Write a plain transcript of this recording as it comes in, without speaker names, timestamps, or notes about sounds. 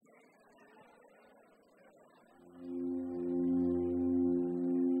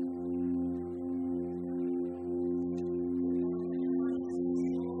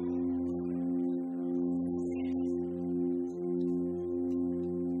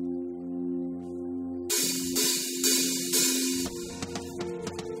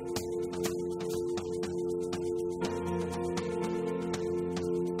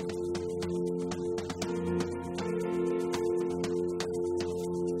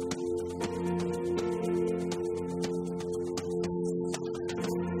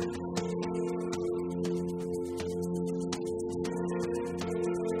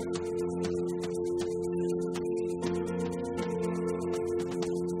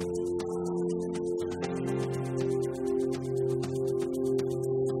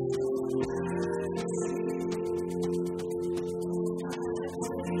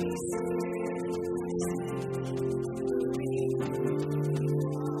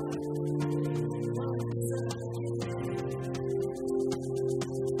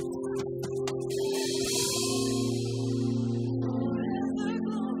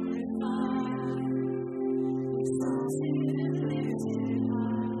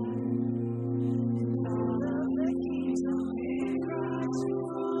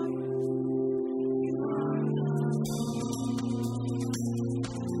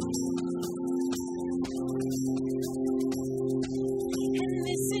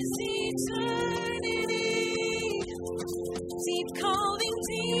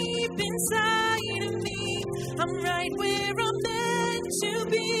I'm right where I'm meant to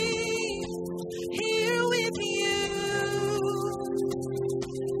be, here with you.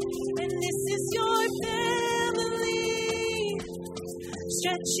 And this is your family,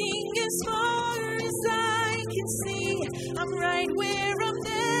 stretching as far as I can see. I'm right where I'm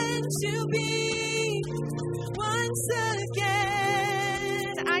meant to be. Once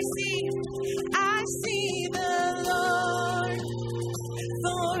again, I see the Lord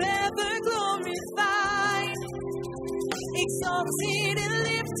forever glorified, exalted and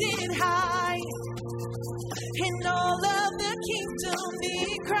lifted high, and all of the kingdom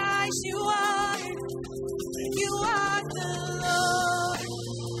he cries, you are the Lord,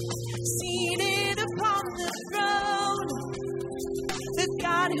 seated upon the throne, the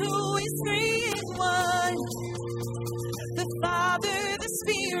God who is 3 in 1, the Father, the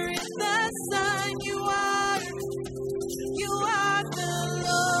Spirit, the Son, you are the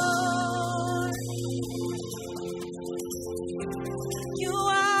Lord.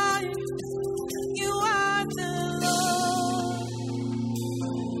 You are the Lord.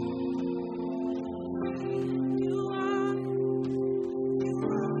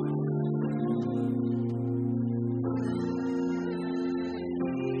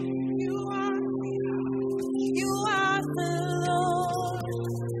 You are the Lord.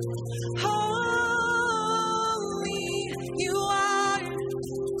 Holy, you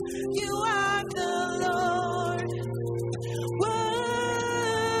are the Lord.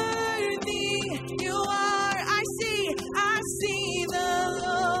 Worthy, you are. I see the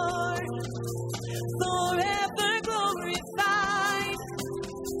Lord forever glorified,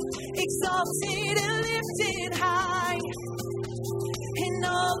 exalted and lifted high, in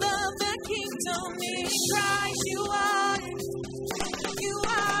all of the kingdom in Christ. You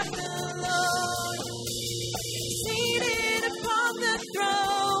are the Lord, seated upon the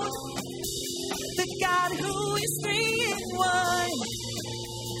throne, the God who is 3 in 1,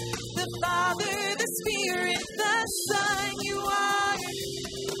 the Father, the Spirit, the Son. You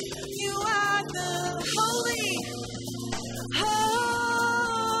are the holy.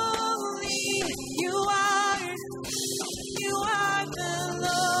 You are the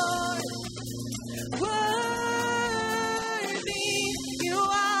Lord. Worthy, you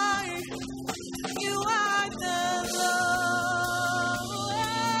are the Lord.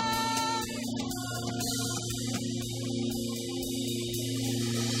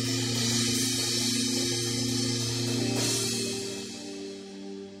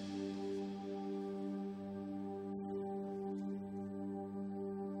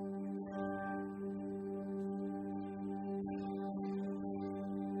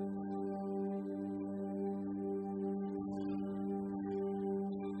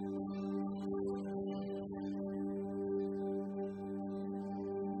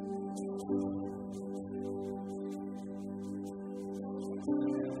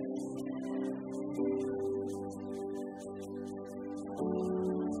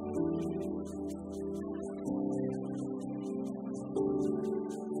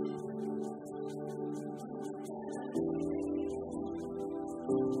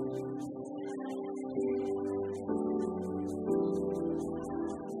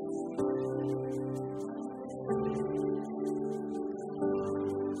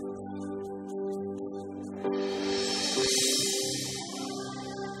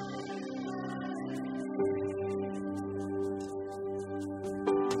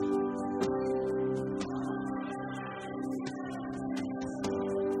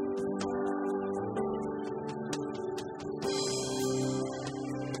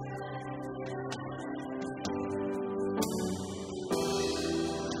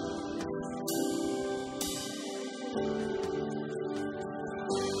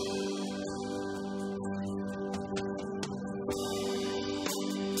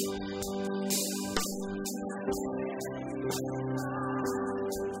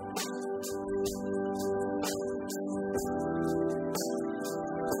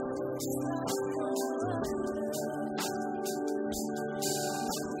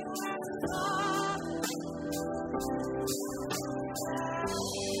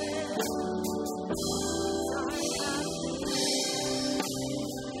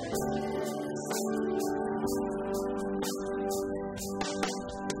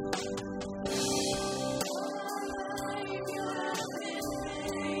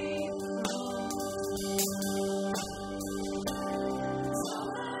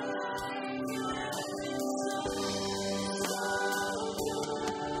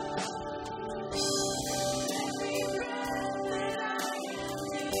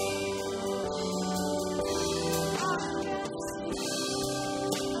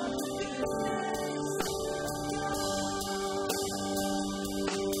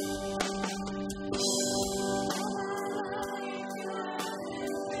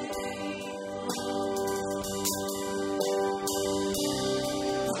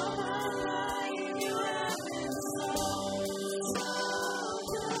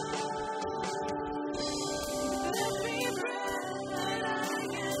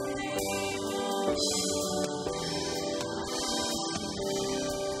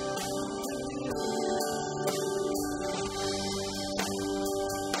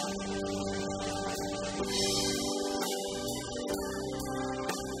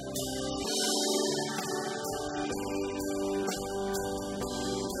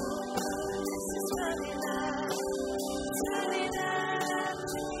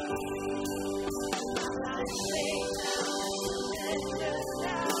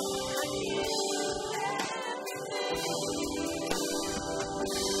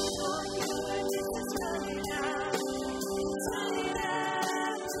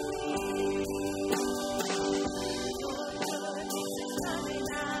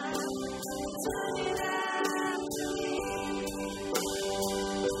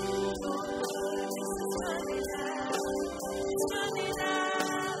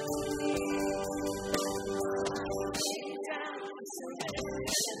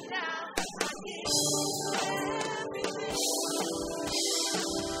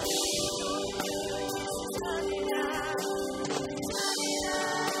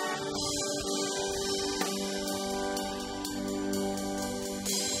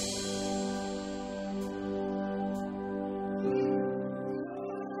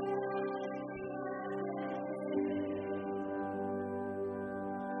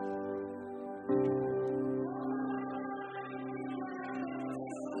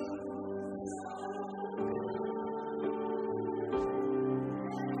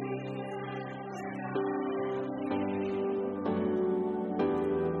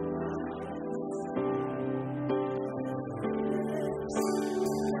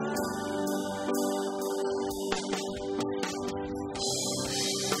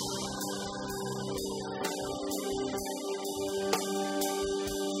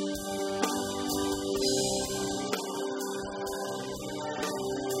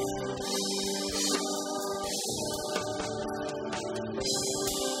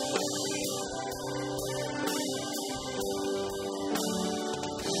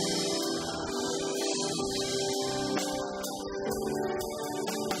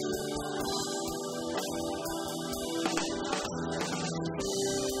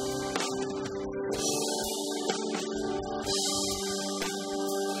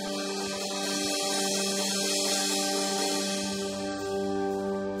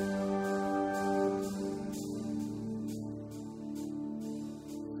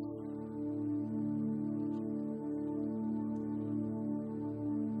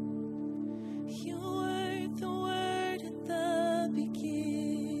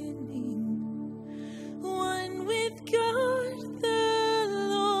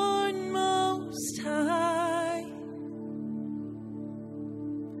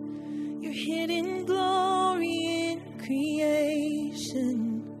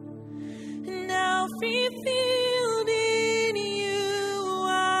 yourself revealed in you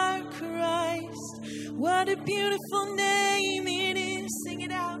are Christ. What a beautiful name it is. Sing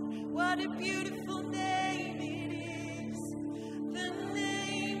it out. What a beautiful name it is. The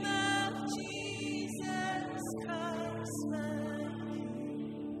name of Jesus Christ, my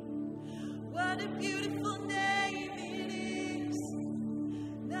King. What a beautiful name it is.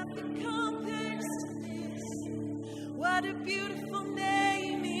 Nothing compares to this. What a beautiful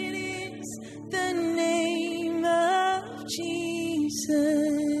name it is. The name of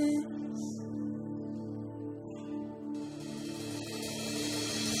Jesus.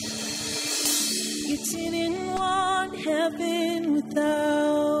 You didn't want heaven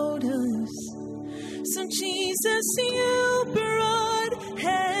without us. So Jesus, you brought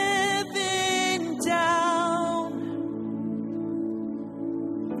heaven down.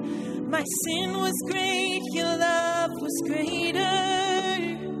 My sin was great, your love was greater.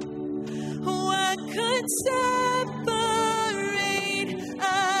 What could separate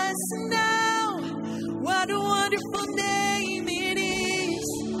us now? What a wonderful name it is.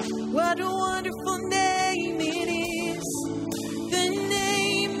 What a wonderful name it is. The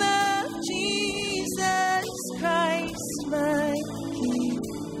name of Jesus Christ, my King.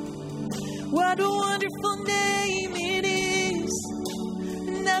 What a wonderful name it is.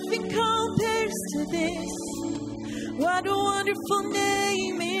 Nothing compares to this. What a wonderful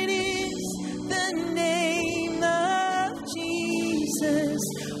name it is. The name of Jesus.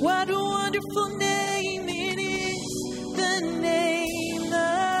 What a wonderful name it is. The name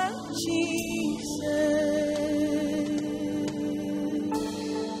of Jesus.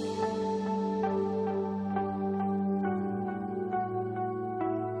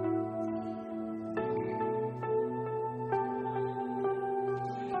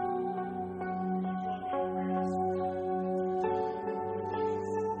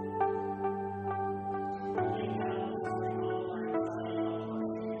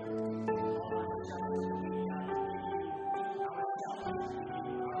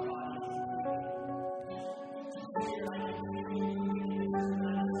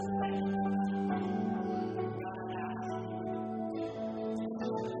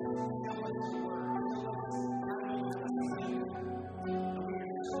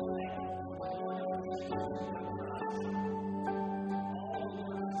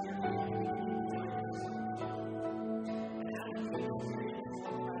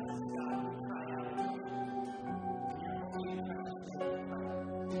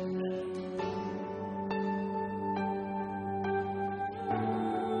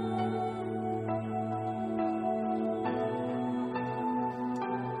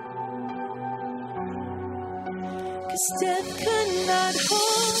 Death could not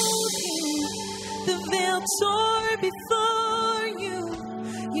hold you. The veil tore before you.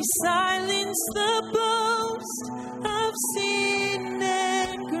 You silenced the boast of sin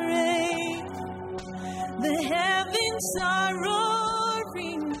and grave. The heavens are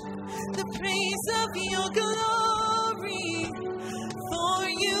roaring the praise of your glory. For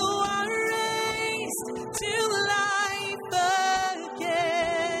you are raised to life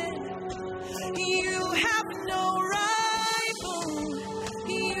again. You have no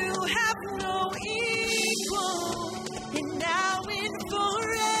and now and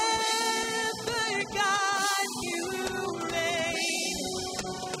forever, God, you reign.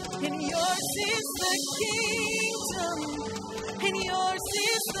 And yours is the kingdom, and yours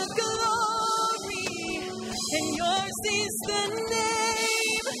is the glory, and yours is the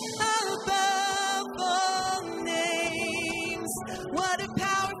name above all names. What a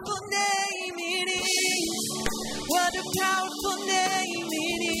powerful name it is. What a powerful name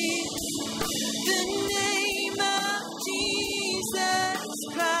it is. The name of Jesus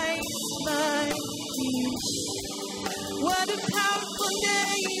Christ, my King. What a powerful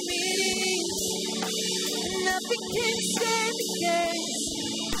name it is. Nothing can stand against.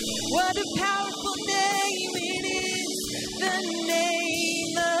 What a powerful name it is. The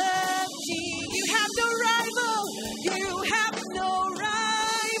name of Jesus. You have no rival. You have no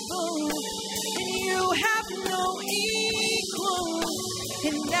rival. And you have no equal.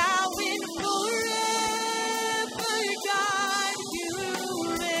 And now and forever, God, you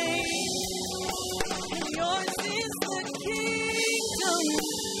reign. And yours is the kingdom,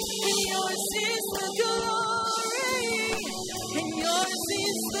 and yours is the glory, and yours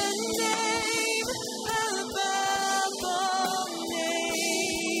is the name above all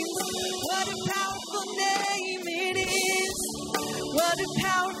names. What a powerful name it is. What a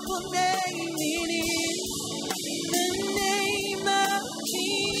powerful name it is. The name of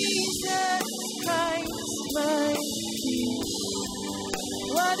Jesus Christ, my King.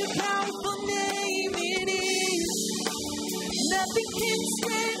 What a powerful name nothing can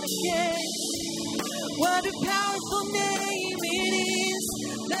stand against. What a powerful name it is,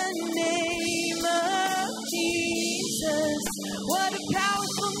 the name of Jesus. What a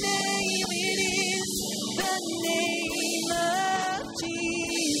powerful name it is, the name of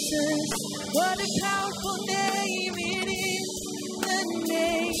Jesus. What a powerful name it is, the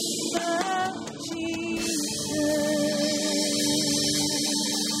name of Jesus.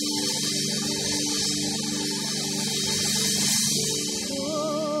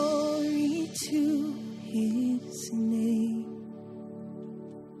 Glory to His name.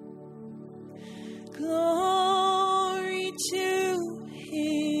 Glory to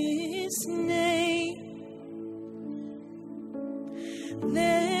His name.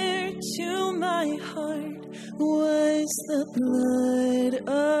 There to my heart was the blood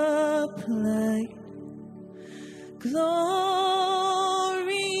applied.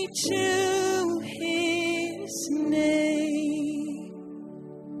 Glory to His name.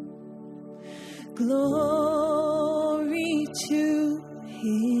 Glory to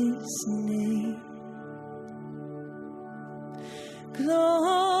His name.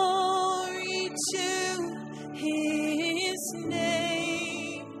 Glory to His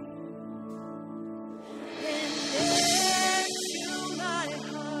name. And there to my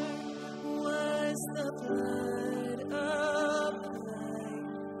heart was the blood applied.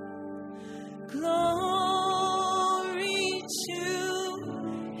 Glory to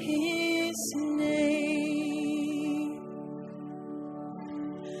His name.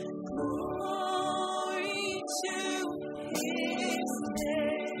 Glory to His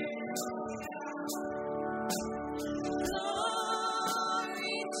name.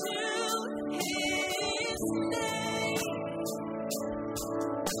 Glory to His name.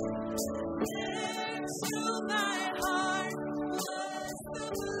 There to my heart was the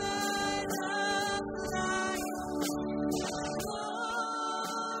blood applied.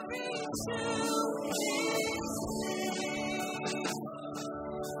 Glory to His name.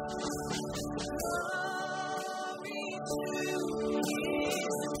 Glory to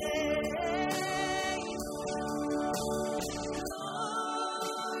His name.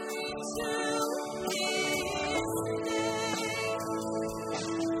 Glory to His name.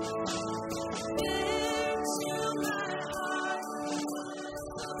 There to my heart was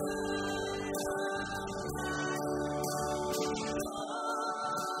the blood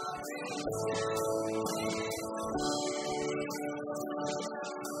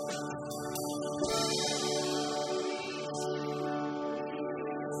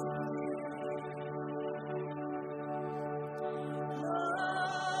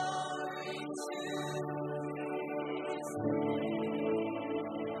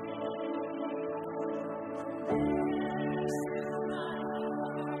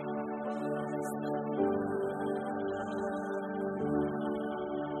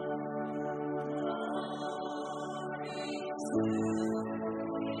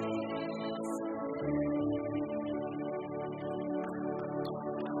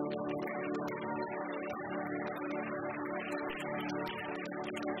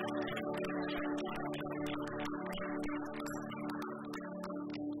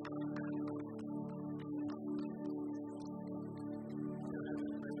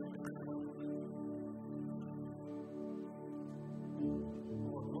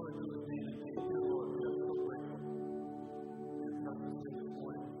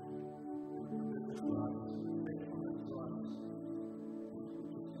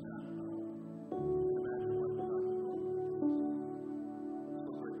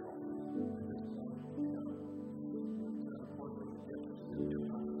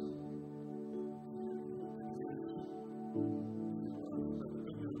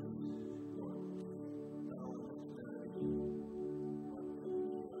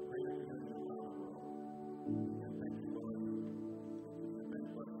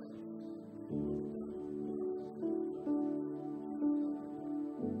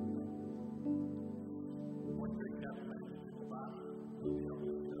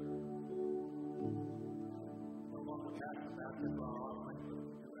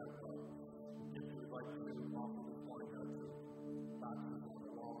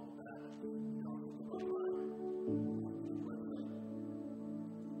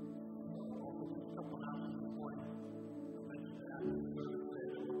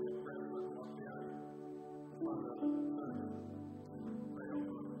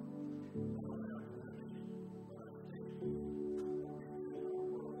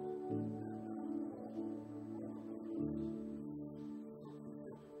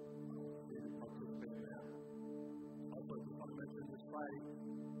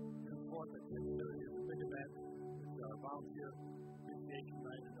our volunteer appreciation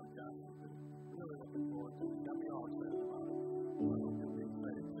night, and I've got really looking forward to it. It's got me all excited about it. So I hope you'll be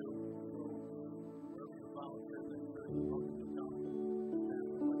excited too. So wherever you volunteer, make sure you're welcome to come. And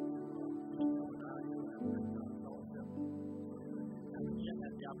we'd like to meet you and have a good fellowship. So if you haven't yet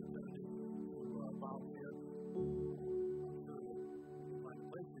had the opportunity to volunteer, I'm sure you'll find a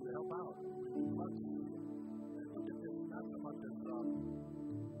place for you to help out. We'd love to see you. And look at this, not so much as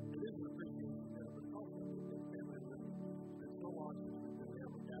it is an appreciation there, but it's also a family that it's been so long since we've been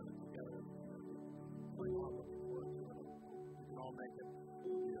able to gather together. So I'm looking forward to it. We can all make it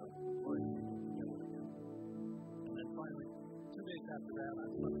a glorious people together again. And then finally, 2 days after that, on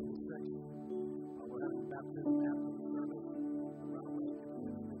Sunday the 6th, we're having baptism after the service. Around Lake and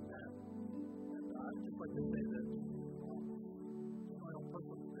ministering that. And I'd just like to say that my own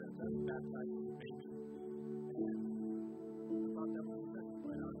personal experience, I was baptized as a baby. And I thought that was special,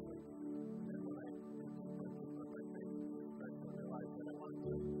 quite honestly. And then when I put my faith in Jesus Christ, I realized that I wanted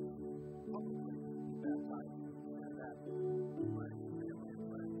to publicly be baptized and share that with my family and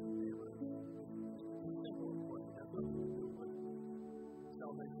friends and neighbors. It's simple, of course, it has nothing to do with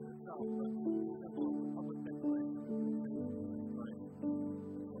salvation itself, but it's simple as a public declaration of your faith in Jesus Christ.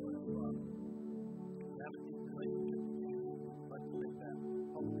 So if you have a deep relationship with Jesus, you'd like to make that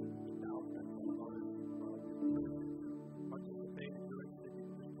public announcement to others, participate in doing it,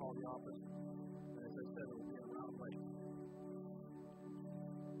 you can call the office. And as I said, it will be around Lake.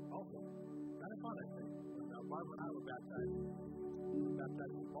 Also, kind of fun, I think. When Barbara and I were baptized, we were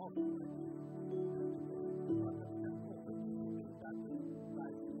baptized in Baltimore. I thought that was kind of cool, but we were baptized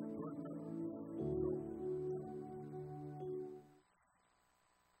in Georgia.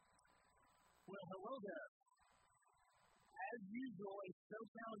 Well, hello there. As usual, it's so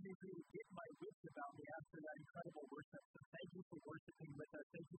challenging for me to get my wits about me after that incredible worship. So thank you for worshiping with us.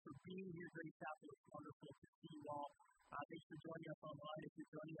 Thank you for being here, Grace Chapel. It's wonderful to see you all. Thanks for joining us online. If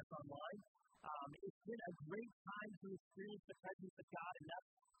you're joining us online, it's been a great time to experience the presence of God, and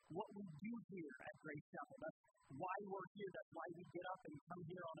that's what we do here at Grace Chapel. That's why we're here. That's why we get up and come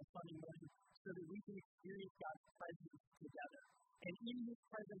here on a Sunday morning so that we can experience God's presence together. And in His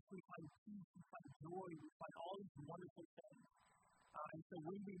presence, we find peace, we find joy, we find all these wonderful things. And so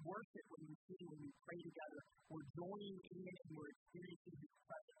when we worship, when we sing, when we pray together, we're joining in and we're experiencing His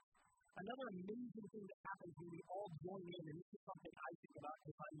presence. Another amazing thing that happens when we all join in, and this is something I think about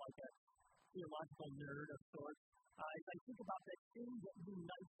because I'm like a theological nerd of sorts, is I think about that thing that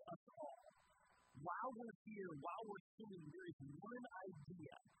unites us all. While we're here, while we're singing, there is one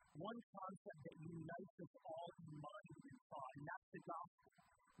idea, one concept that unites us all in mind and thought, and that's the gospel.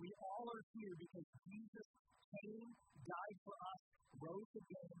 We all are here because Jesus came, died for us, rose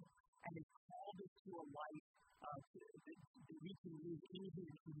again, and has called us to a life that we can live in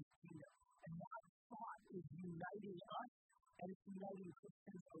His kingdom. And that thought is uniting us, and it's uniting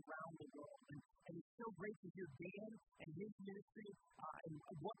Christians around the world. And it's so great to hear Dan and his ministry and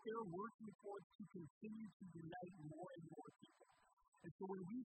what they're working towards to continue to unite more and more people. And so when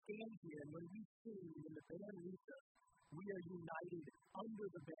we stand here and when we sing and the band leads us, we are united under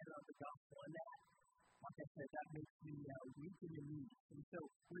the banner of the gospel. And that, like I said, that makes me weak in the knees. And so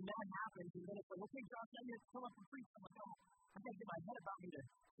when that happens, and then it's like, okay, Josh, I'm going to come up and preach. I'm like, oh, I got to get my head about me to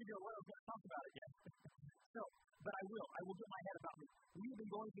figure out what I was going to talk about again. But I will get my head about me. We have been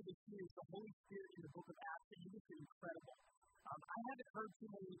going through this series, The Holy Spirit in the Book of Acts, and it is incredible. I haven't heard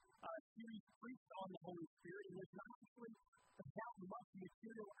too many series preached on the Holy Spirit, and there's not actually that much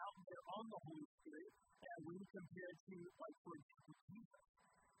material out there on the Holy Spirit when you compare it to, like, for example, Jesus.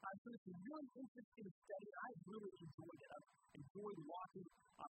 So it's a really interesting study. I've really enjoyed it. I've enjoyed walking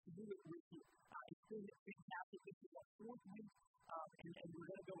through it with you. It's been fantastic. This is our 4th week, and we're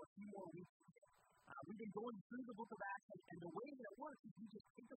going to go a few more weeks. We've been going through the book of Acts, and the way that it works is we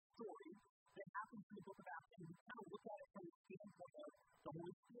just take a story that happens in the book of Acts, and we kind of look at it from the standpoint of the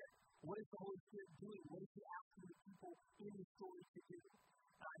Holy Spirit. What is the Holy Spirit doing? What is He asking the people in the story to do?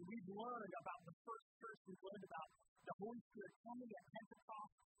 And we've learned about the first church. We've learned about the Holy Spirit coming at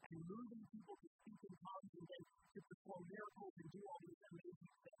Pentecost and moving people to speak in tongues and then to perform miracles and do all these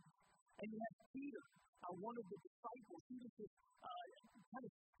amazing things. And you have Peter, one of the disciples. He was just kind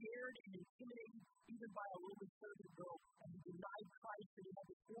of scared and intimidated even by a Roman servant girl, and he denied Christ, and he had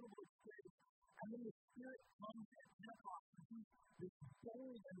this horrible experience. And then the Spirit comes at Pentecost, and he's this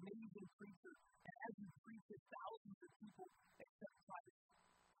bold, amazing preacher. And as he preaches, thousands of people accept Christ.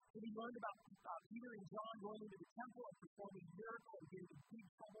 So we learned about Peter and John going into the temple and performing miracles and getting in big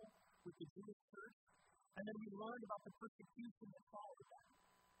trouble with the Jewish church. And then we learned about the persecution that followed that.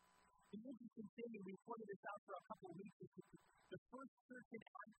 The interesting thing, and we pointed this out for a couple of weeks, is that the first church in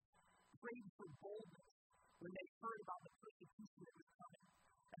Acts prayed for boldness. when they heard about the persecution that was coming.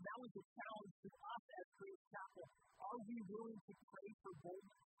 And that was a challenge to us as Grace Chapel. Are we willing to pray for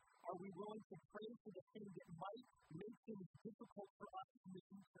boldness? Are we willing to pray for the things that might make things difficult for us in the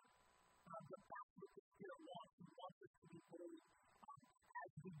future? But that's what the Spirit wants. He wants us to be bold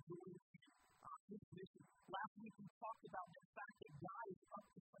as we join His mission. Last week we talked about the fact that God is up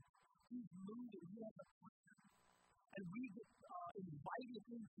to something. He's moving. He has a plan. And we get invited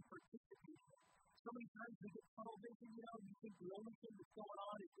into participation. So many times we get tunnel vision, you think the only thing that's going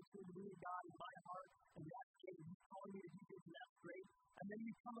on is between me and God in my heart, and that's great, and He's calling me to do this, and that's great. And then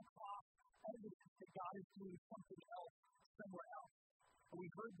you come across evidence that God is doing something else somewhere else. And we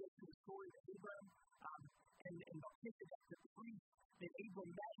heard this in the story of Abraham and Melchizedek, the priest that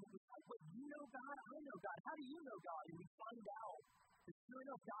Abraham met, and it was like, what, you know God? I know God. How do you know God? And we find out that sure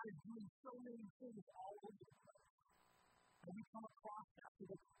enough, God is doing so many things all over the place. And we come across that. So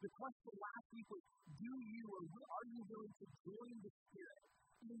the question last week was, are you willing to join the Spirit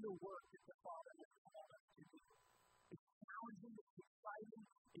in the work that the Father has called us to do? It's challenging, it's exciting,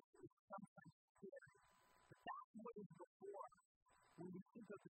 it's sometimes scary. But that's what is before us when we think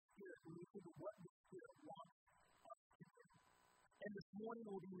of the Spirit, when we think of what the Spirit wants us to do. And this morning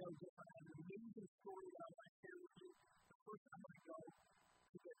will be no different. I have an amazing story that I want to share with you. But first, I'm going to go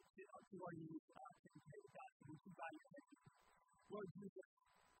to our knees and pray with God. So we can bow your heads. Lord Jesus,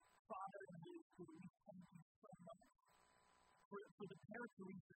 Father and Holy Spirit, we thank you so much for the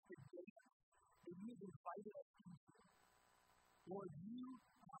characteristics that gave us, that you have invited us into. Lord, you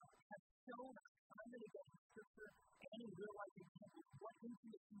have shown us time and again in Scripture and in real life examples what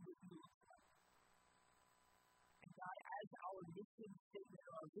intimacy with you looks like. And God, as our mission statement,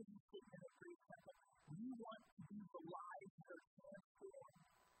 our vision statement of Grace Chapel, we want to be the lives that are transformed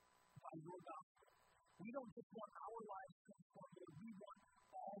by your gospel. We don't just want our lives transformed, but we want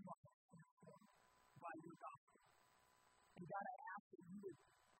all lives transformed by your gospel. And God, I ask that you would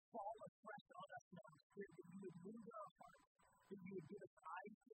fall afresh on us now, Spirit, that you would move in our hearts, that you would give us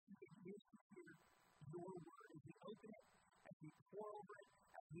eyes to see and ears to hear your word. As we open it, as we pour over it,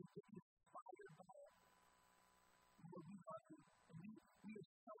 as we get inspired by it, Lord, we love you. And we are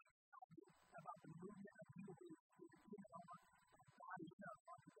so excited about the movement of you, Holy Spirit, in our body, in our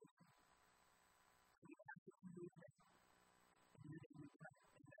congregation. We ask that you move now. In your name we pray.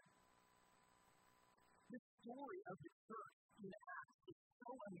 Amen. This story of the church in Acts is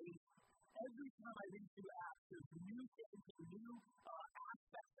so amazing. Every time I read through Acts, there's new things and new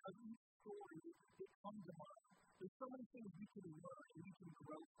aspects of each story that come to mind. There's so many things we can learn and we can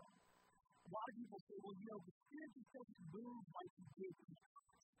grow from. A lot of people say, well, the Spirit just doesn't move like He did in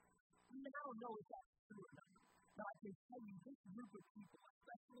Acts. I don't know if that's true or not. But I can tell you, this group of people,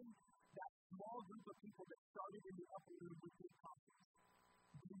 especially that small group of people that started in the upper room with the apostles,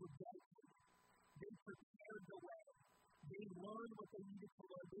 they were dedicated. They prepared the way. They learned what they needed to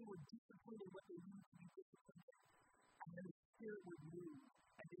learn. They were disciplined in what they needed to be disciplined in. And then the Spirit would move,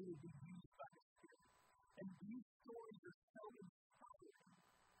 and they would be used by the Spirit. And these stories are so inspiring.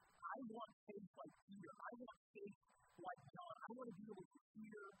 I want faith like Peter. I want faith like John. I want to be able to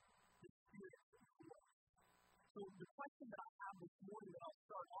hear the Spirit's voice. So the question that I have this morning that I'll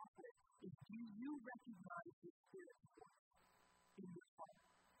start off with is, do you recognize the Spirit's voice in your heart?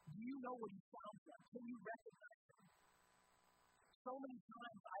 Do you know what He sounds like? Can you recognize Him? So many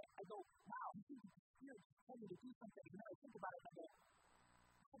times I go, wow, the Spirit just told me to do something. And then I think about it and I go,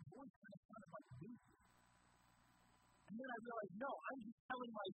 that voice kind of sounded like me. And then I realize, no, I'm just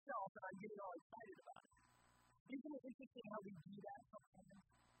telling myself and I'm getting all excited about it. Isn't it interesting how we do that sometimes?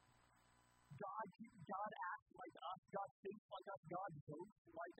 God acts like us, God thinks like us, God votes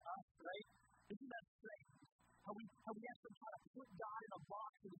like us, right? Isn't that strange? How we actually try to put God in a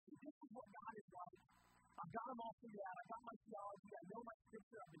box and say, this is what God is like. I've got Him all figured out. I've got my theology. I know my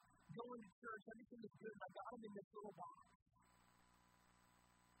scripture. I've been going to church. Everything is good. And I've got Him in this little box.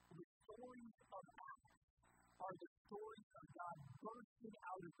 The stories of Acts are the stories of God bursting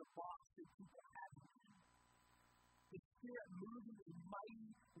out of the box that people had in Him. The Spirit moving in mighty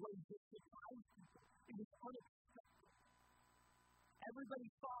ways that surprised people. It was unexpected. Everybody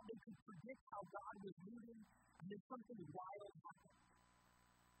thought they could predict how God was moving, and then something wild happened.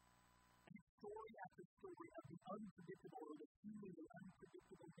 And story after story of the unpredictable or the seemingly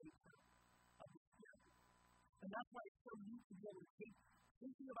unpredictable nature of the Spirit. And that's why it's so neat to be able to take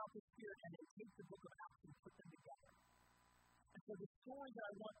thinking about the Spirit and then take the book of Acts and put them together. And so the story that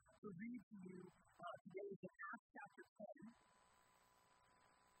I want to read to you today is in Acts chapter 10.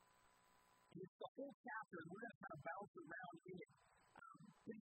 And it's the whole chapter, and we're going to kind of bounce around in it.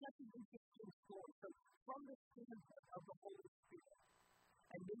 But it's such an interesting story. So from the standpoint of the Holy Spirit,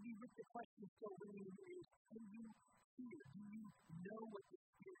 And maybe with the question still ringing is, can you hear? Do you know what the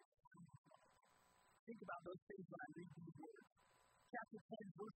Spirit is like? Think about those things when I read these words. Chapter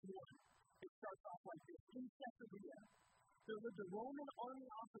 10, verse 1, it starts off like this. In Caesarea, there was a Roman army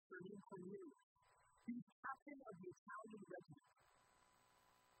officer named Cornelius. He was captain of the Italian regiment.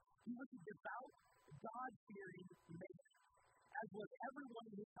 He was a devout, God-fearing man, as was everyone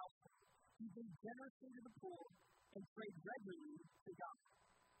in his household. He gave generously to the poor and prayed regularly to God.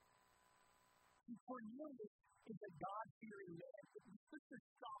 Cornelius is a God-fearing man, but the scripture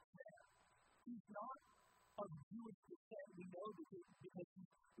stops there. He's not of Jewish descent. We know because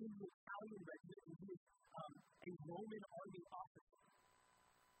he's in the Italian regiment and he is a Roman army officer.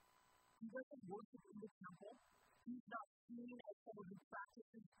 He doesn't worship in the temple. He's not seen as someone who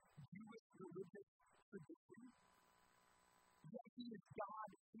practices Jewish religious traditions. Yet he is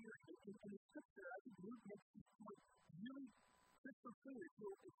God-fearing. And the scripture, I think Luke makes this point really crystal clear if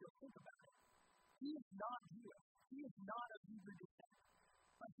you'll think about it. He is not Jewish. He is not of Hebrew descent.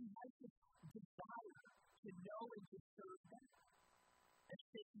 But he has this desire to know and to serve God. And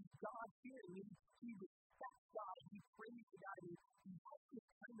so he's God-fearing. He respects God. He prays to God. He has this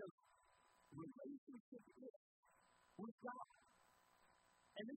kind of relationship with God.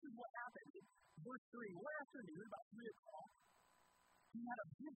 And this is what happened in verse 3. One afternoon, about 3 o'clock, he had a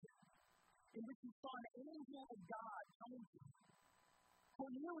vision in which he saw an angel of God coming to him.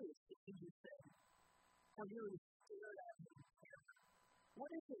 Cornelius, the angel said. Cornelius stared at him in terror.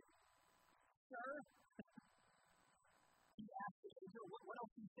 What is it, sir? He asked the angel. What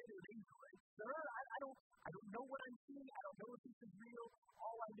else do you say to the angel? Sir, I don't know what I'm seeing. I don't know if this is real.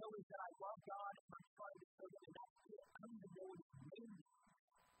 All I know is that I love God and I'm trying to serve Him, and that's it. I don't even know what His name is.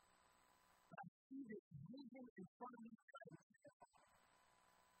 But I see this vision in front of me trying to testify.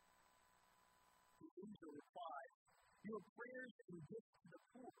 The angel replied, your prayers and gifts to the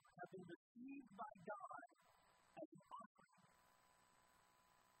poor have been received by God as an offering.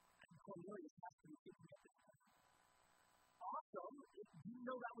 And Cornelius has to be thinking at this point. Awesome, you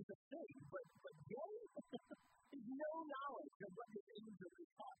know that was a thing, but yay, there's no knowledge of what this angel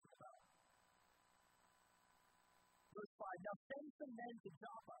is talking about. Verse 5, now send some men to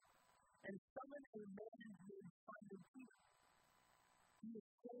Joppa and summon a man named Simon Peter. He is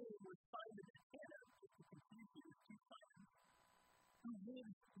staying with Simon and Hannah, just to confuse you, with 2 Simons, who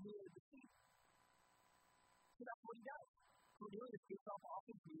lives near the sea. So that's what he does. Cornelius gets off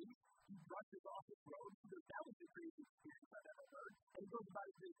his knees, he brushes off his robe, he goes, that was the craziest experience I've ever heard, and he goes about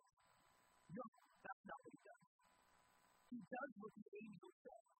his business. No, that's not what he does. He does what the angel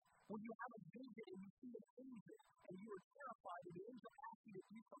says. When you have a vision and you see an angel and you are terrified and the angel asks you to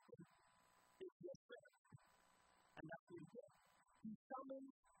do something, it's yes, sir. And that's what he did. He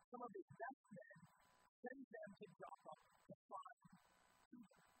summons some of his best men, sends them to Joppa to find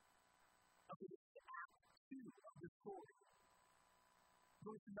Peter. Okay, this is Act 2 of the story.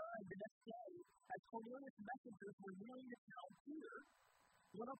 Verse 9, the next day, as Cornelius' messengers were nearing the town, Peter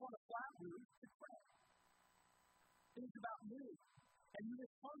went up on a flat roof to pray. It was about noon, and he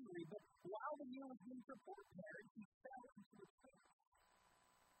was hungry, but while the meal was being prepared, he fell into the trance.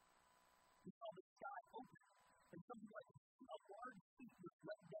 He saw the sky open, and something like a large sheet was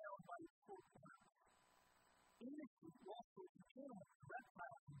let down by its 4 corners. In the sheet were all sorts of animals,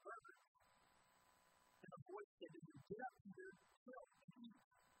 reptiles, and birds. And a voice said to him, get up, Peter, kill and eat.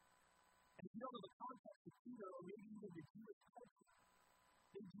 And if you don't know the context of Peter, or maybe even the Jewish culture,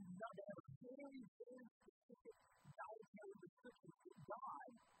 they do not have a very, very specific dietary restrictions that God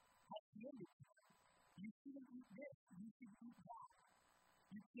has given to them. You shouldn't eat this, you should eat that.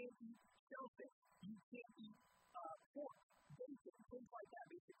 You can't eat shellfish, you can't eat pork, bacon, things like that,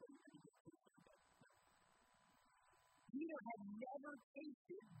 basically. Peter had never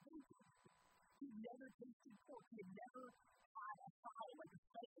tasted bacon. He never tasted pork. He had never had a fowl, like a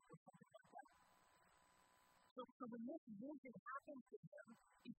pheasant or something like that. So when this vision happens to him,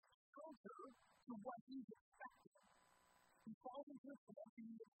 it's counter to what he's expecting. He falls into a trance and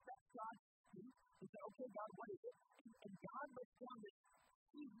he expects God to speak. He says, okay, God, what is it? And God lets down this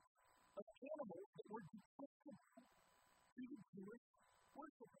sheet of animals that were detestable to the Jewish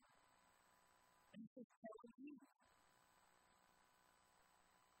worshippers. And he says, tell and eat.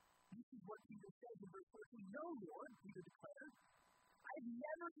 This is what Peter says in verse 14. No, Lord, Peter declared, I've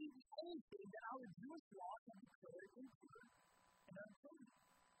never eaten anything that our Jewish law had declared impure and unclean.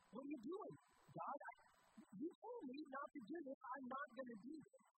 What are you doing? God, you told me not to do this. I'm not going to do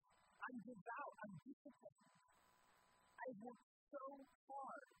this. I'm devout. I'm disciplined. I've worked so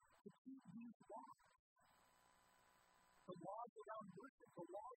hard to keep these laws. The laws around worship, the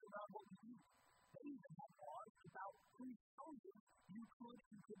laws around what we do, the even have laws about whose houses you could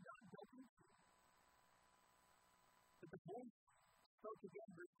and could not go into. But the voice spoke again,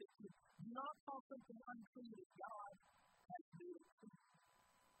 verse 16, do not call something unclean as God has made it clean.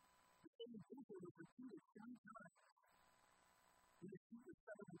 The same example was repeated 3 times when the sheep was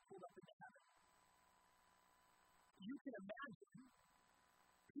suddenly pulled up into heaven. You can imagine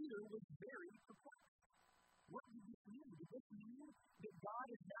Peter was very perplexed. What did this mean? Did this mean that God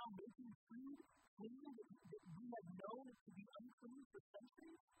is now making food clean that we have known to be unclean for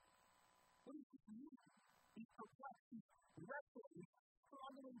centuries? What does this mean? He's perplexed. He's wrestling. He's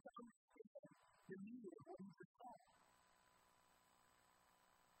struggling to understand the meaning of what he just saw.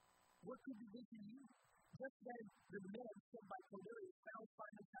 What could the vision mean? Just then, the men sent by Cornelius found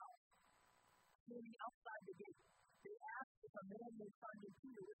Simon's house, standing outside the gate. They asked if a man named Simon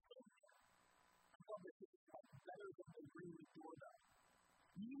Peter was staying there. I thought this was better than the ring the doorbell.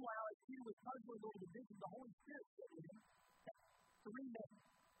 Meanwhile, as Peter was puzzling over the vision, the Holy Spirit said to him, 3 men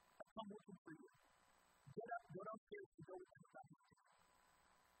have come looking for you. Get up, go downstairs to go with them.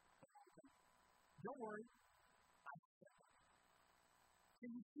 Don't worry, I said. Can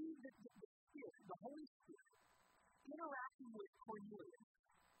you see that the Spirit, the Holy Spirit, interacting with Cornelius?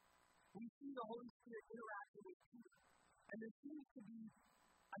 We see the Holy Spirit interacting with Peter. And there seems to be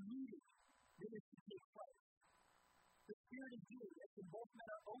a meeting that is to take place. The Spirit is doing this, and both men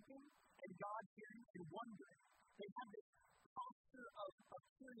are open, and God hearing and wondering. They have this posture of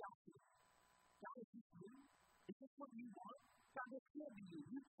curiosity. God, is this you? Is this what you want? God, this can't be you.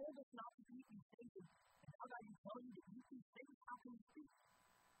 You told us not to eat these things, and how God, you telling you to eat these things? How can you speak?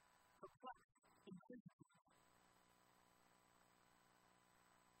 Perplexed, inquisitive.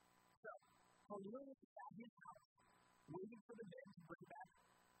 So, Cornelius is at his house, waiting for the men to bring back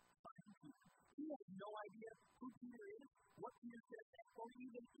Simon Peter. He has no idea who Peter is, what Peter's going to say, or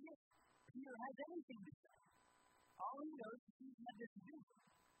even if Peter has anything to say. All he knows is he's had this vision.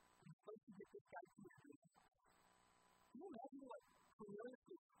 He's supposed to get this guy to his vision. Can you imagine what Cornelius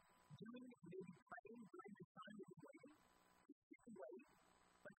is doing, maybe praying during this time that he's waiting? Just sit and wait.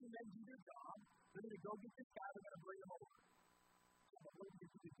 Let the men do their job. They're going to go get this guy. They're going to bring him over. So, but what did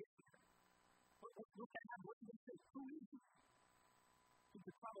he get here? Look at him. What did he say? Who is he? You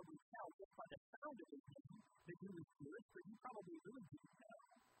could probably tell just by the sound of his name that he was Jewish, but he probably really didn't know.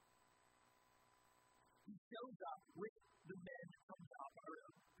 He shows up with the men from Joppa,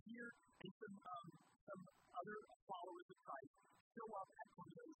 Peter and some other followers of Christ show up at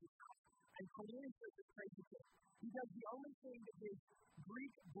Cornelius' house. And Cornelius does this crazy thing. He does the only thing that his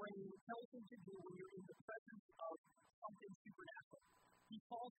Greek brain tells him to do when you're in the presence of something supernatural. He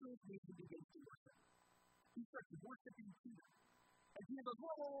falls to his knees and begins to worship. He starts worshiping Peter. And Peter goes,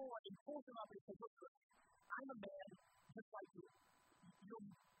 whoa, whoa, whoa, and he pulls him up and he says, look, I'm a man just like you. You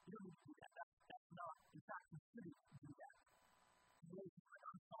don't need to do that. That's not, in fact, you shouldn't do that.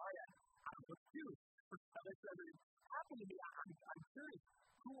 I'm sorry, I don't know what to do. For some of this happened to me, I'm curious.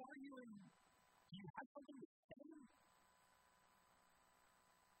 Who are you and do you have something to say?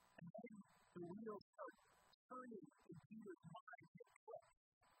 And then the wheels start turning in Peter's mind to click.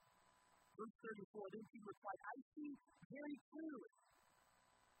 Verse 34, then Peter replied, I see very clearly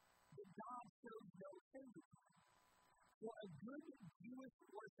that God shows no favoritism. For a good Jewish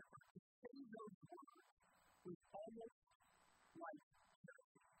worshiper to say those words was almost like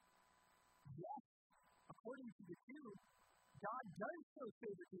charity. Yes, according to the Jews, God does show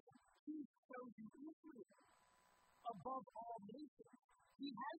favoritism. He shows you Israel above all nations. He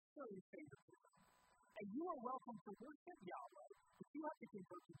has shown favoritism. And you are welcome to worship Yahweh, but you have to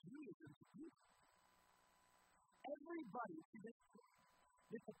convert to Judaism to do it. Everybody to this point,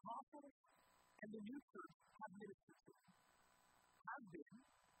 this apostles and the new church have ministered to, have been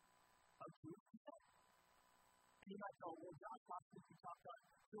of Jewish descent. And you might go, well, Josh, last week you talked about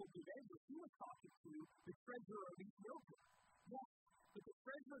Philip the Evangelist. He was talking to the treasurer of Ethiopia. Yes, but the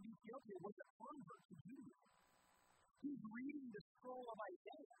treasurer of Ethiopia was a convert to Judaism. He's reading the scroll of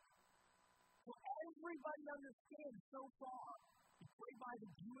Isaiah. So everybody understands so far, you play by the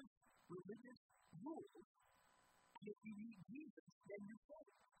Jewish religious rules, and if you need Jesus, then you say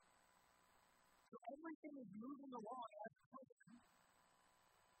it. So everything is moving along as planned.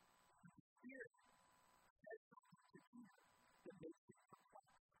 The Spirit says something to Peter that makes him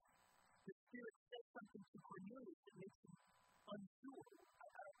perplexed. The Spirit says something to Cornelius that makes him unsure.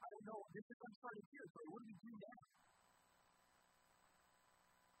 I don't know. This is uncharted territory. What do we do now?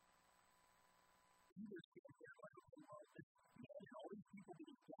 Peter's standing there like, okay, well, this man and all these people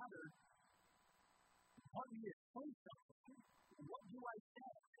being gathered want me to say something. What do I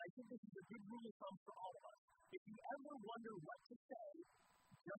say? I think this is a good rule of thumb for all of us. If you ever wonder what to say,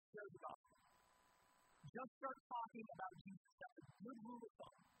 just share the gospel. just start talking about Jesus. That's a good rule of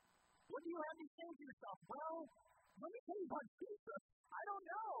thumb. What do you have to say to yourself? Well, let me tell you about Jesus. I don't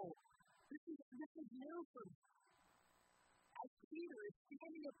know. This is new for me. As Peter is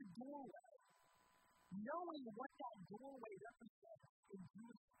standing at the doorway, knowing what that doorway represents in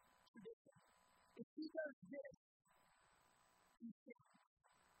Jewish tradition, if he does this, he sins,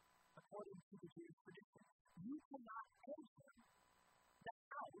 according to the Jewish tradition. You cannot enter the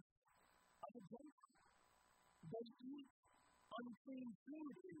house of a Gentile. They eat unclean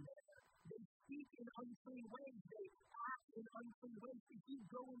food in there. They speak in unclean ways. They act in unclean ways. If you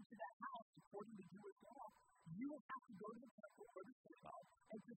go into that house, according to Jewish law, you will have to go to the temple or the synagogue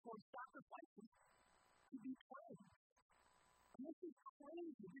and perform sacrifices to be cleansed. And this is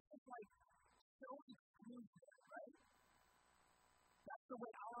crazy. This is like so exclusive, right? That's the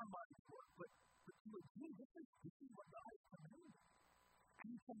way our minds work. But to a Jew, this is what God has commanded. And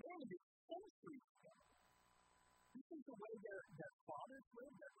He commanded it centuries ago. This is the way their fathers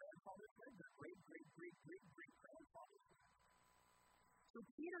lived, their grandfathers lived, their great-great-great-great-great-grandfathers lived. So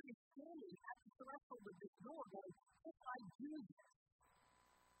Peter is standing at the threshold of this door going, if I do this,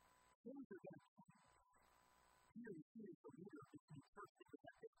 things are going to change. Peter is the leader of this new church because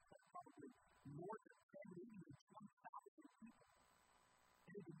at this point probably more than 10, maybe even 20,000 people.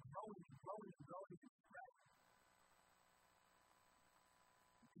 And it is growing and growing and growing and spreading.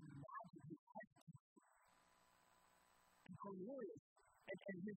 You can imagine his hesitancy. And Cornelius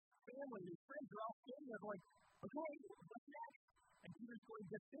and his family, his friends are all standing there going, okay, what's next? And Peter's going,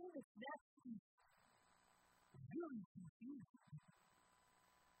 the thing that's next is really confusing.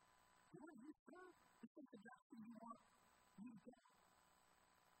 What are you sure? This is the direction you want me to go?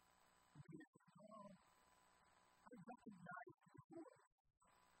 And Peter says, no, I recognize the voice.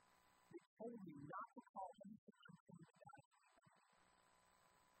 They told me not to call anything unclean to God.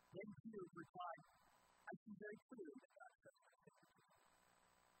 Then Peter replied, I see very clearly that God says my things.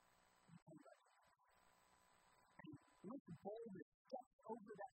 And with boldness, steps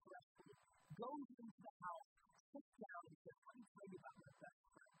over that threshold, goes into the house, sits down, and says, let me tell you about my best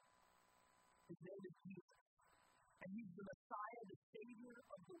friend. His name is Jesus, and he's the Messiah, the Savior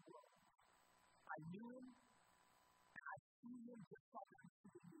of the world. I knew him, and I've seen him just like I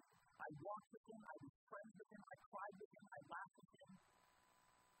see him. I walked with him, I was friends with him, I cried with him, I laughed with him.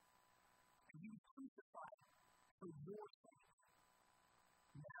 And he was crucified for your sake.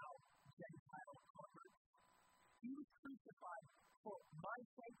 Now, Gentile converts. He was crucified for my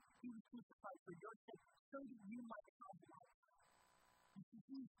sake, he was crucified for your sake, so that you might have life. You see,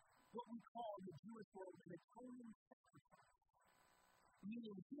 he's what we call in the Jewish world an atoning sacrifice.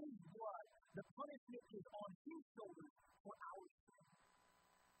 Meaning his blood, the punishment is on his shoulders for our sin.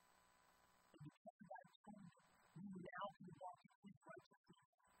 And because of that atonement, we now can walk in his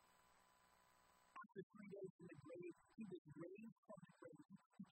righteousness. After 3 days in the grave, he was raised from the grave.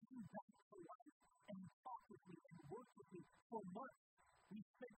 He came back to life, and he talked with me and worked with me for months. We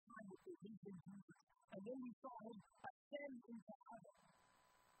spent time with the risen Jesus, and then we saw him ascend into heaven.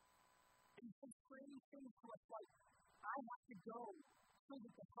 And he said strange things to us like, I have to go so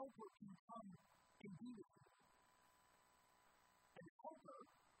that the Helper can come and be with me. And the Helper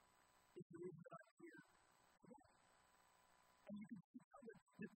is the reason that I'm here today. And you can see how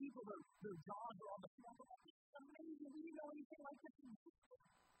the people, their jaws are on the floor. This is amazing. We didn't know anything like this existed.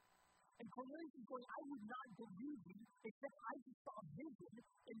 And Cornelius is going, I would not believe you except I just saw a vision,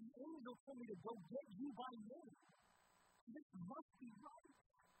 and the angel told me to go get you by name. This must be right.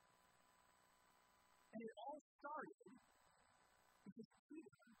 And it all started because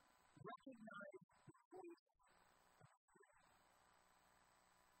Peter recognized the voice of the Spirit.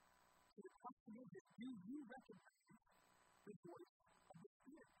 So the question is, do you recognize the voice of the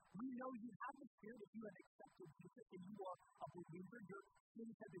Spirit? We know you have the Spirit if you have accepted Jesus and you are a believer. Your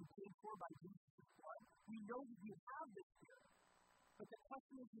sins have been paid for by Jesus' blood. We know that you have the Spirit. But the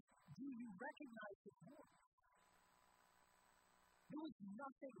question is, do you recognize His voice? There was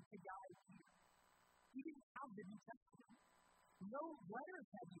nothing to guide Peter. He didn't have the New Testament. No letters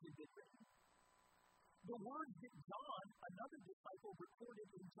had even been written. The words that John, another disciple,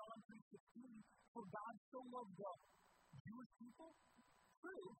 recorded in John 3:16, for God so loved the Jewish people.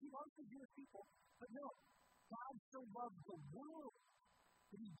 True, he loves the Jewish people, but no, God so loved the world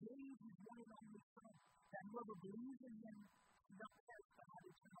that he gave his one and only Son, that whoever believes in him should not perish but have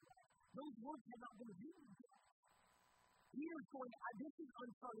eternal life. Those words had not been written yet. Peter's going, this is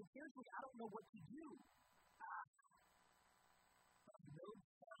uncharted territory. I don't know what to do. But no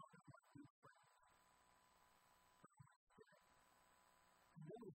sound of my good friend. I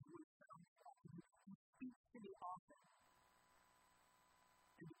know his voice sounds like he speaks to me often.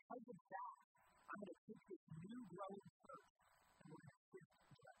 And because of that, I'm going to take this new growing church and we're going to shift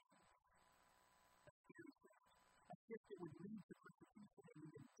direction. A scary shift. A shift that would lead to persecution and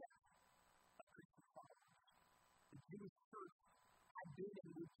even death of Christian followers. The Jewish church had been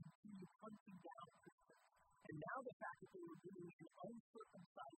and would continue hunting down Christians. And now the fact that they were doing it in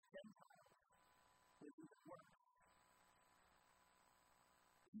uncircumcised Gentiles was even worse.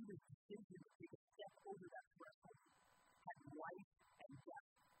 Peter's decision to take a step over that threshold had life and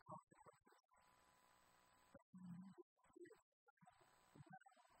death consequences. But he knew the Spirit well.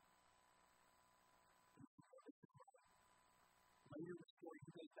 Later in the story,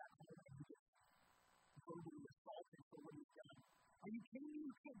 he goes back home and he gets verbally assaulted for what he's done. Are you kidding me?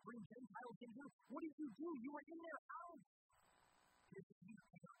 You can't bring Gentiles in here. What did you do? You were in their house. Here's the Peter.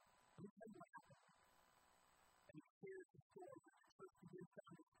 Let me tell you what happened. And he shares the story with the church begins to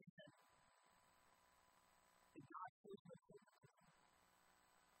understand that God chose him as favoritism.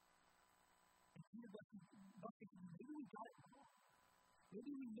 And Peter doesn't think, maybe we got it wrong.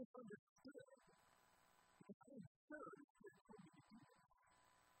 Maybe we misunderstood. Because I am sure the Spirit told me to do this.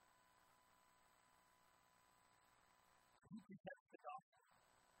 He presents the gospel.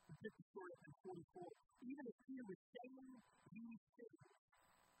 We pick the story up in 44. Even as Peter was saying these things,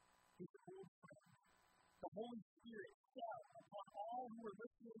 his old friend, the Holy Spirit fell upon all who were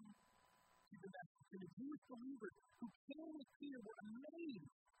listening to the message. And the Jewish believers who came with Peter were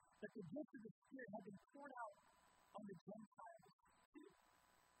amazed that the gift of the Spirit had been poured out on the Gentiles too.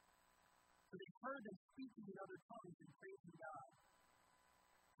 So they heard them speaking in other tongues and praising God.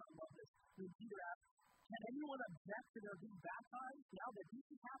 I love this. When Peter asked, can anyone object to their being baptized? Now that this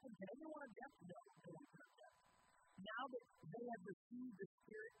has happened, can anyone object? No, no one can object. Now that they have received the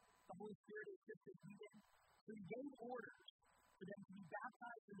Spirit, the Holy Spirit is just as we did. So he gave orders for them to be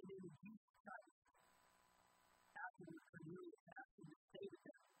baptized in the name of Jesus Christ. Afterwards, Cornelius asked him to stay with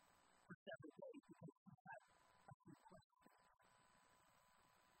them for several days because he had a few questions.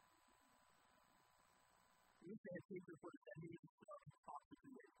 We say a teacher for the 7 years ago,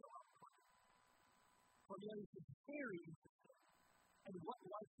 possibly they go out quick. Cornelius is very interested in what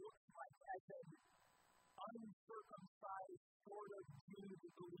life looks like as an uncircumcised sort of Jew who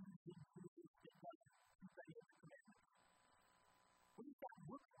believes in Jesus that doesn't keep any of the commandments. What does that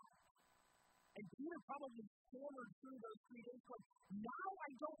look like? And Peter probably stammered through those 3 days going, now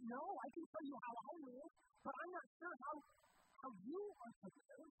I don't know. I can tell you how I live, but I'm not sure how you are to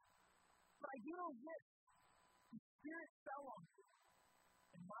live. But I do know this. The Spirit fell on me.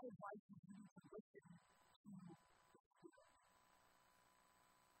 And my advice is you need to listen to the Spirit.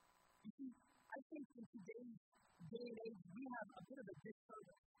 You see, I think in today's day and age, we have a bit of a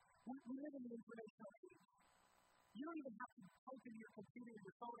disservice. We live in the informational age. You don't even have to type into your computer or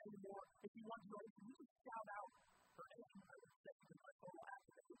your phone anymore if you want to know anything. You can shout out for anything that is said in my phone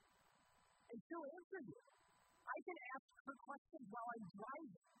activate. And she'll answer you. I can ask her questions while I'm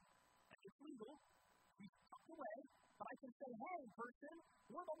driving. And it's legal. She's tucked away. But I can say, hey, person,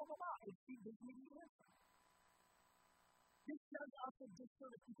 blah, blah, blah, blah, blah. And she gives me the answer. This does us a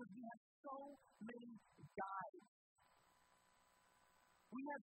disservice because we have so many guides. We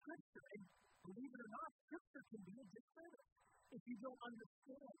have Scripture, and believe it or not, Scripture can be a disservice if you don't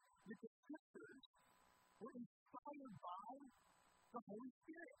understand that the Scriptures were inspired by the Holy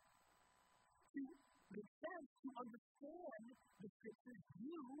Spirit. To make sense, to understand the Scriptures,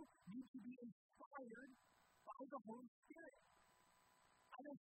 you need to be inspired by the Holy Spirit. I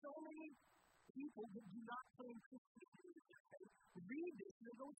know so many people that do not claim Christianity read this and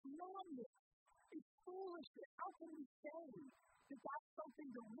they go, beyond this. It's foolishness. How can we say that that's something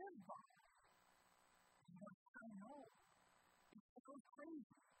to live by? I know. It's so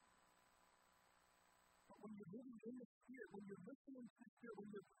crazy. But when you're living in the Spirit, when you're listening to the Spirit, when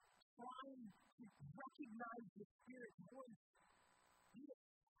you're trying to recognize the Spirit's voice,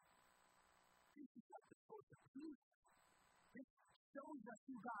 this is like the source of peace. This shows us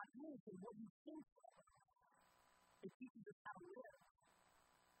who God is and what He thinks of us. It teaches us how to live.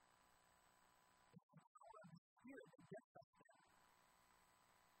 It's the power of the Spirit that gets us there.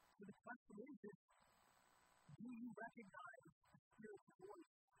 So the question is, do you recognize the Spirit's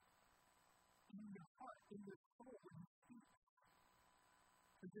voice in your heart, in your soul, when He speaks?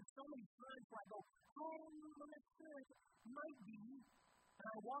 Because there's so many times where I go, the Spirit might be, and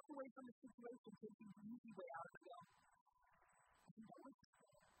I walk away from the situation taking the easy way out of it. I think I was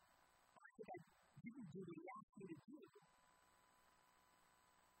there. I think I didn't do what He asked me to do.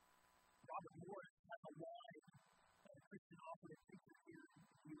 Robert Morris has a line, a Christian author that preaches here in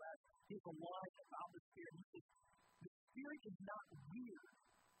the U.S. He has a line about the Spirit. He says, the Spirit is not weird.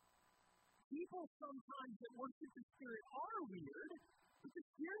 People sometimes that worship the Spirit are weird, but the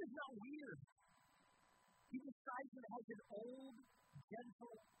Spirit is not weird. He describes it as an old,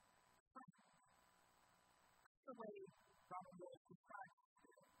 gentle friend. That's the way Robert Willis describes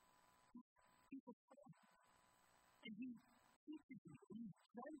it. He's a friend. And he teaches me, and he's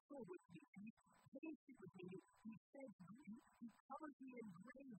gentle with me, and he's patient with me. He says, he covers me in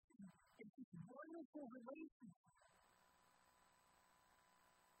grace, and it's this wonderful relationship.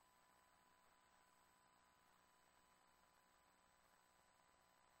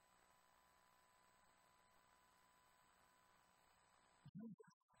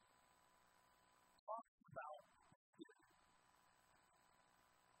 Jesus talks about the Spirit.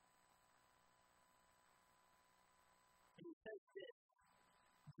 And he says this,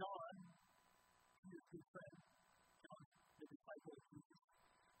 John, his good friend, John, the disciple of Jesus,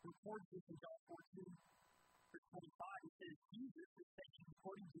 records this in John 14, verse 25. He says, Jesus is saying,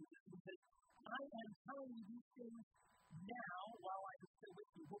 quoting Jesus, he says, I am telling you these things now while I am still with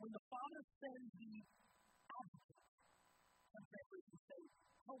you. But when the Father sends the advocate, some translations say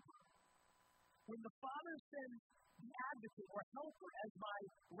helper. When the Father sends the advocate or helper as my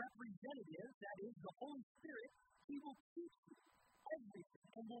representative, that is the Holy Spirit, he will teach you everything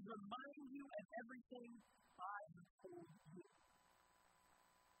and will remind you of everything I have told you.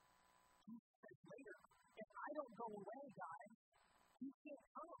 Jesus says later, if I don't go away, guys, he can't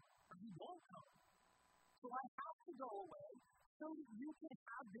come or he won't come. So I have to go away so that you can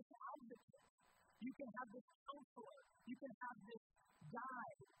have this advocate. You can have this counselor. You can have this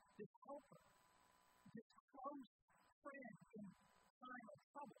guide, this helper, this close friend in time of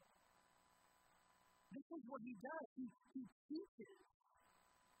trouble. This is what he does. He teaches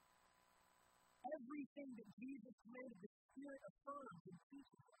everything that Jesus made the Spirit affirms and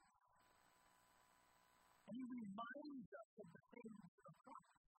teaches us. And he reminds us of the things of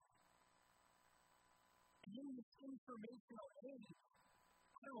Christ. And in this informational age,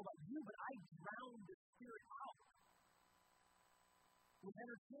 I don't know about you, but I drown the Spirit out with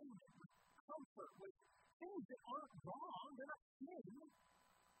entertainment, with comfort, with things that aren't wrong. They're not sin.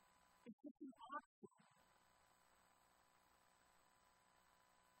 It's just an option.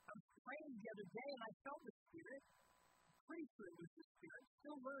 I was praying the other day and I felt the Spirit. Pretty sure it was the Spirit.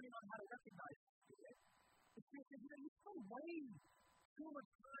 Still learning on how to recognize the Spirit. The Spirit said, you spend way too much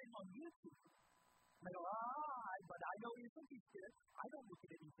time on YouTube. And I go, but I know you're thinking, Spirit. I don't look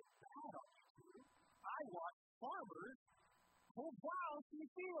at anything bad on YouTube. I watch farmers pull plows in the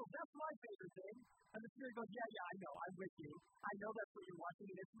field. That's my favorite thing. And the Spirit goes, yeah, I know. I'm with you. I know that's what you're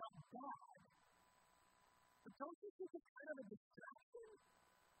watching, and it's not bad. But don't you think it's kind of a distraction?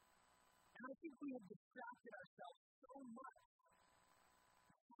 And I think we have distracted ourselves so much.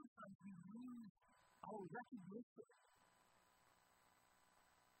 Sometimes we lose our recognition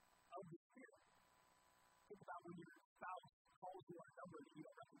of the Spirit. Think about when your spouse calls you on a number that you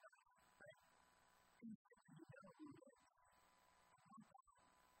don't recognize, right? You know who it is.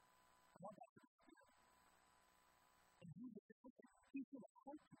 I want that for the Spirit. And Jesus is looking. He's going to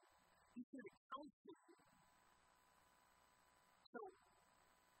help you. He's going to counsel you. So,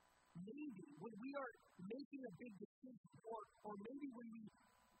 maybe when we are making a big decision, or maybe when we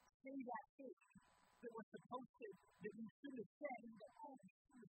say that thing that we're supposed to, that we should have said, and we go, we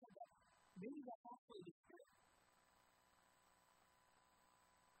should have said that. Maybe that's actually the Spirit.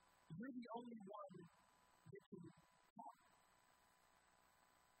 You're the only one that can talk.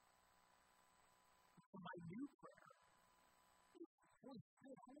 So my new prayer is, Holy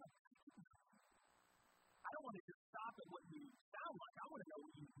Spirit, I don't want to just stop at what you sound like. I want to know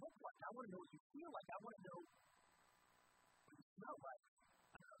what you look like. I want to know what you feel like. I want to know what you smell like.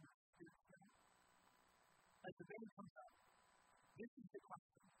 As the band comes up, this is the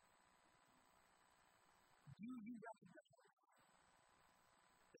question. Do you recognize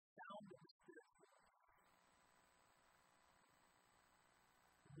the sound of the Spirit?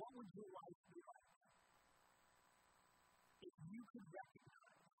 What would your life be like if you could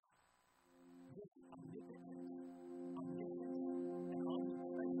recognize this omnipotent, and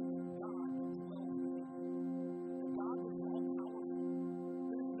omnipresent God that dwells within you? The God that is all powerful.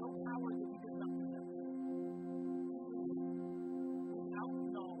 There is no power that he does not possess. Without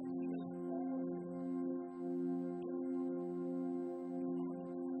knowledge, he knows all things.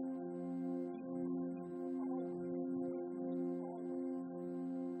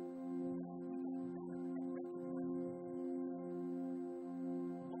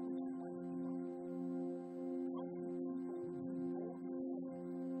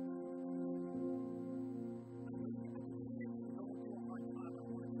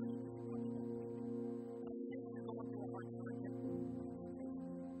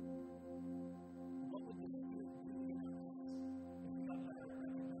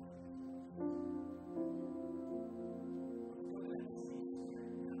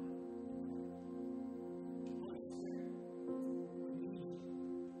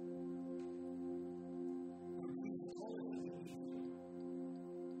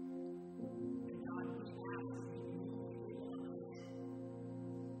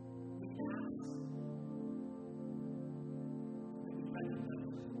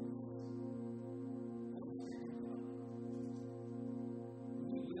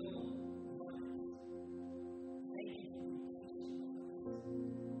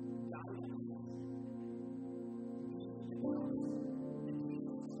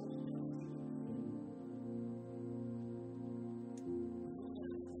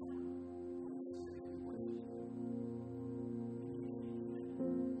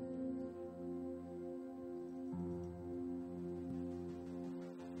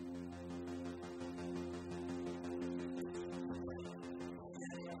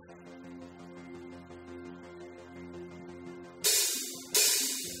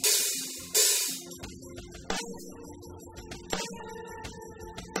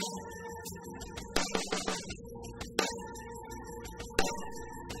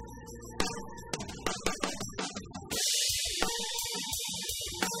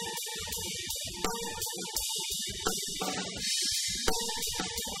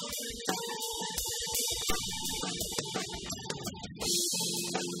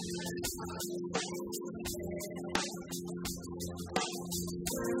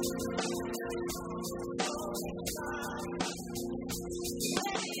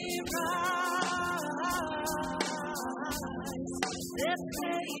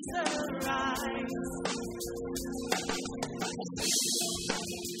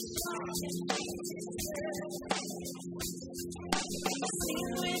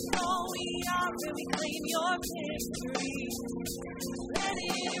 when we claim your victory. Let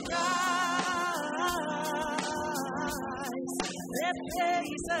it rise. Let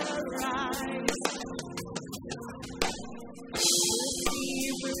praise arise. We'll see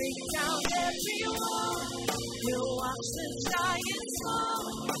you break down every wall. We'll watch the giants fall.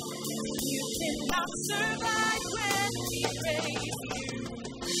 You cannot survive when we praise you.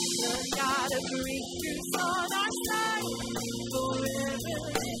 The God of breakthroughs on our side, forever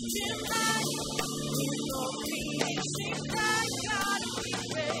lifted high. In all creation, cry, God, we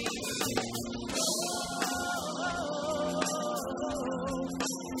praise you.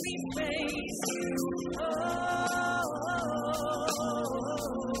 We praise you.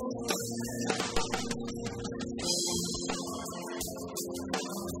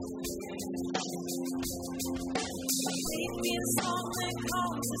 Sing me a song that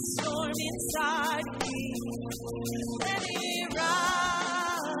calms the storm inside me. Let it rise.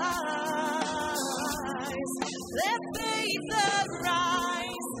 Let faith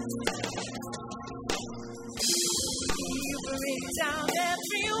arise. You break down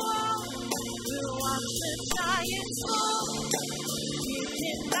every wall. We'll watch the giants fall. You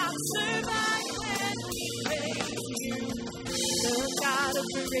cannot survive when we praise you. The God of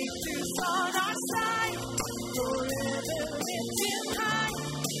breakthroughs on our side, forever lifted high.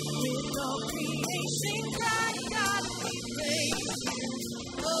 With all creation cry, God, we praise you.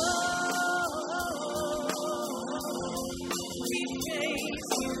 We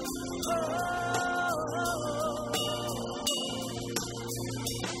praise you.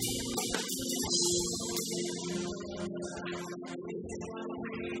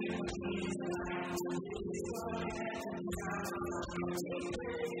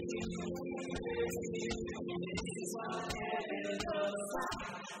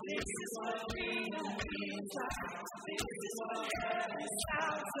 This is what freedom feels like. This is what heaven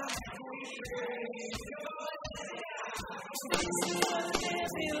sounds like. This is what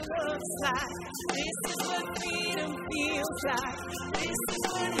living looks like. This is what freedom feels like. This is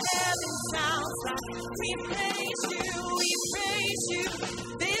what heaven sounds like. We praise you, we praise you.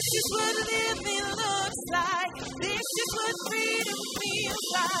 This is what living looks like. This is what freedom feels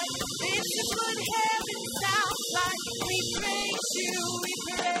like. This is what heaven sounds like. We praise you, we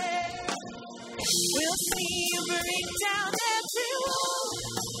praise. We'll see you break down every wall.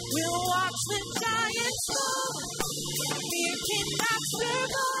 We'll watch the giants fall. Fear cannot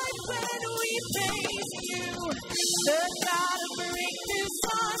survive when we praise you. The